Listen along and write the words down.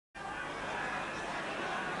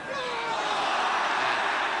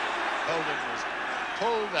Holden was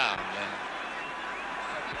pulled down then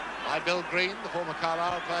by Bill Green, the former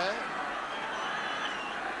Carlisle player.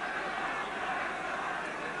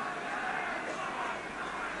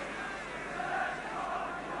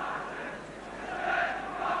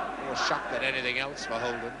 More shock than anything else for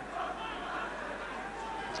Holden.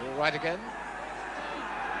 It's all right again.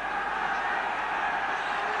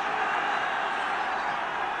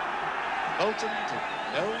 Bolton,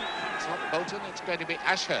 no, it's not Bolton, it's going to be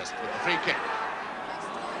Ashurst with the free kick.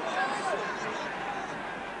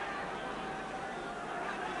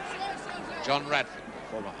 John Radford, the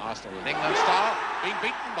former Arsenal and England star, being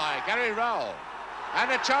beaten by Gary Rowell. And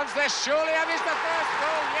a chance there, surely, and it's the first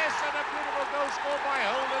goal, yes, and a beautiful goal scored by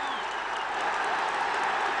Holden.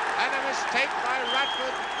 And a mistake by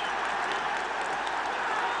Radford.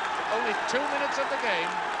 Only 2 minutes of the game.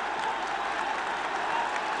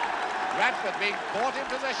 Radford being brought in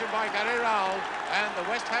possession by Gary Rowell, and the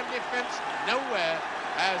West Ham defence nowhere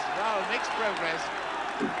as Rowell makes progress,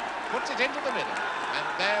 puts it into the middle, and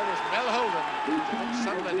there was Mel Holden to put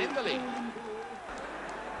Sunderland in the lead.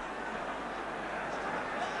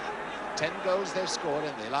 10 goals they've scored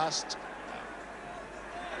in the last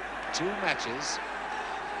 2 matches.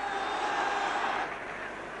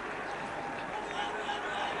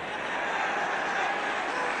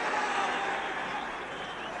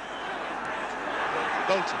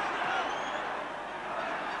 Bolton.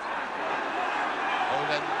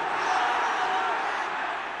 Holden.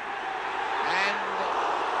 And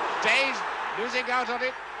Day's losing out on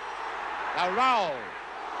it. Now Rowell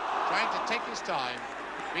trying to take his time.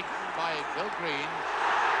 Beaten by Bill Green.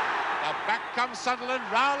 Now back comes Sunderland.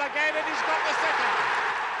 Rowell again, and he's got the second.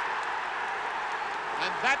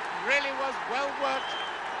 And that really was well worked.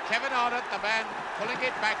 Kevin Arnott, the man, pulling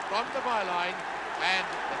it back from the byline. And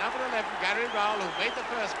the number 11, Gary Rowell, who made the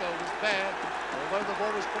first goal, was there, although the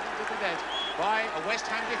ball was put into the net by a West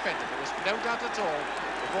Ham defender. There was no doubt at all.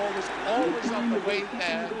 The ball was always on the way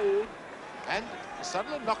there. And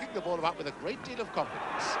Sunderland knocking the ball about with a great deal of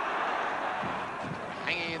confidence.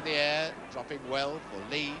 Hanging in the air, dropping well for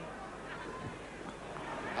Lee.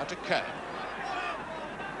 Now to Kerr.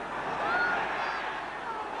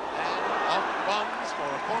 And off Bonds for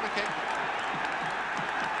a corner kick.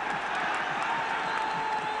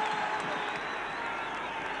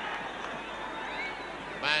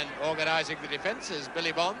 Man organising the defence is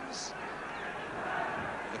Billy Bonds.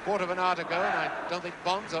 A quarter of an hour to go, and I don't think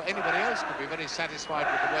Bonds or anybody else could be very satisfied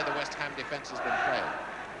with the way the West Ham defence has been playing.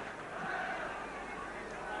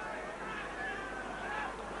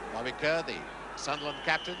 Bobby Kerr, the Sunderland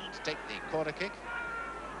captain, to take the corner kick.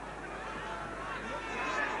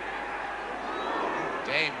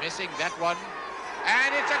 Day missing that one.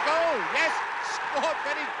 And it's a goal, yes, scored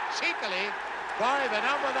very cheekily by the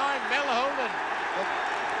number 9, Mel Holden.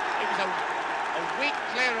 It was a weak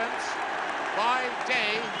clearance by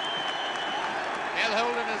Day. Mel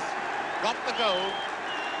Holden has got the goal.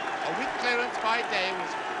 A weak clearance by Day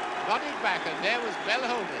was nodding back, and there was Mel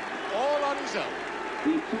Holden all on his own.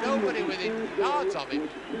 Nobody within yards of him,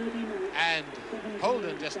 and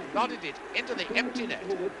Holden just nodded it into the empty net.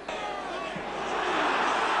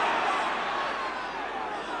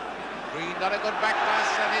 Green got a good back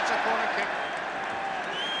pass, and it's a corner kick.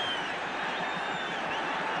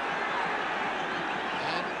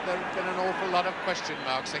 And there have been an awful lot of question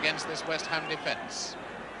marks against this West Ham defence.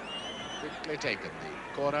 Quickly taken,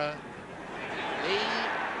 the corner. Lee.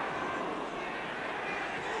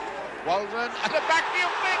 Waldron, and a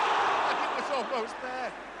backfield flick! I think it was almost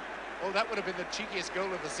there. Oh, that would have been the cheekiest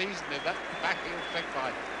goal of the season if that backfield flick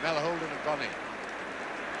by Mel Holden had gone in.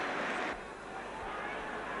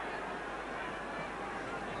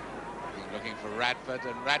 Looking for Radford,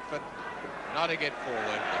 and Radford nodding it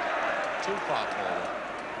forward, but too far forward.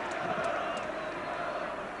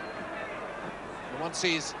 When one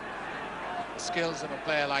sees the skills of a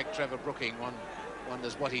player like Trevor Brooking, one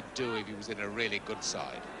wonders what he'd do if he was in a really good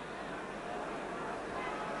side.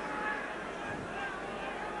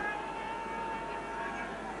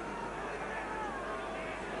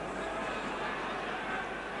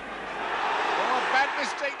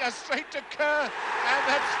 Mistake, now straight to Kerr, and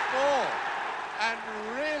that's 4. And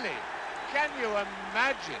really, can you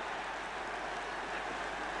imagine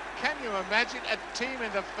a team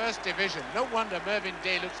in the first division? No wonder Mervyn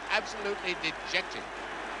Day looks absolutely dejected.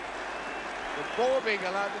 The ball being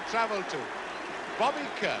allowed to travel to Bobby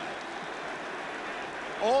Kerr,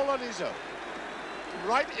 all on his own,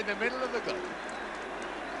 right in the middle of the goal.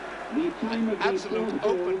 An absolute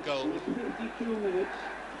open goal.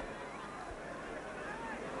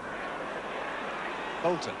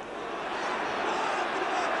 Bolton.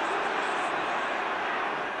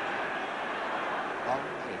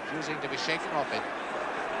 refusing to be shaken off it.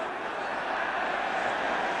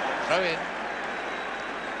 Throw in.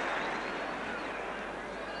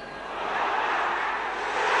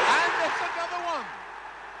 And it's another one.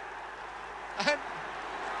 And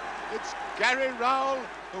it's Gary Rowell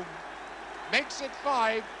who makes it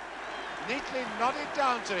 5, neatly nodded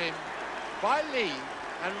down to him by Lee,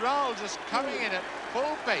 and Rowell just coming in at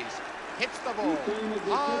full pace, hits the ball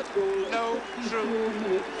hard, low,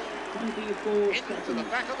 through, into the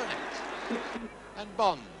back of the net. And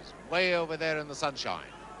Bonds way over there in the sunshine.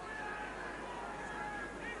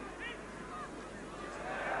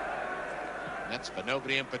 That's for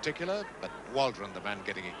nobody in particular, but Waldron, the man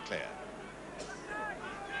getting it clear.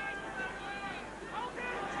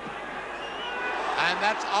 And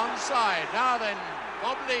that's onside. Now then,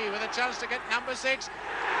 Bob Lee with a chance to get number 6.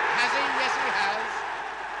 Has he? Yes, he has.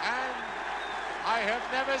 And I have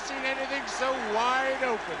never seen anything so wide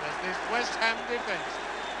open as this West Ham defence.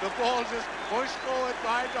 The ball just pushed forward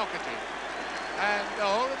by Doherty. And the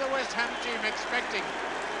whole of the West Ham team expecting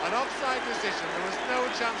an offside decision. There was no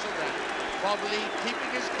chance of that. Bob Lee keeping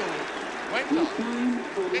his cool, went on,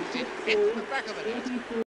 picked it into the back of the net.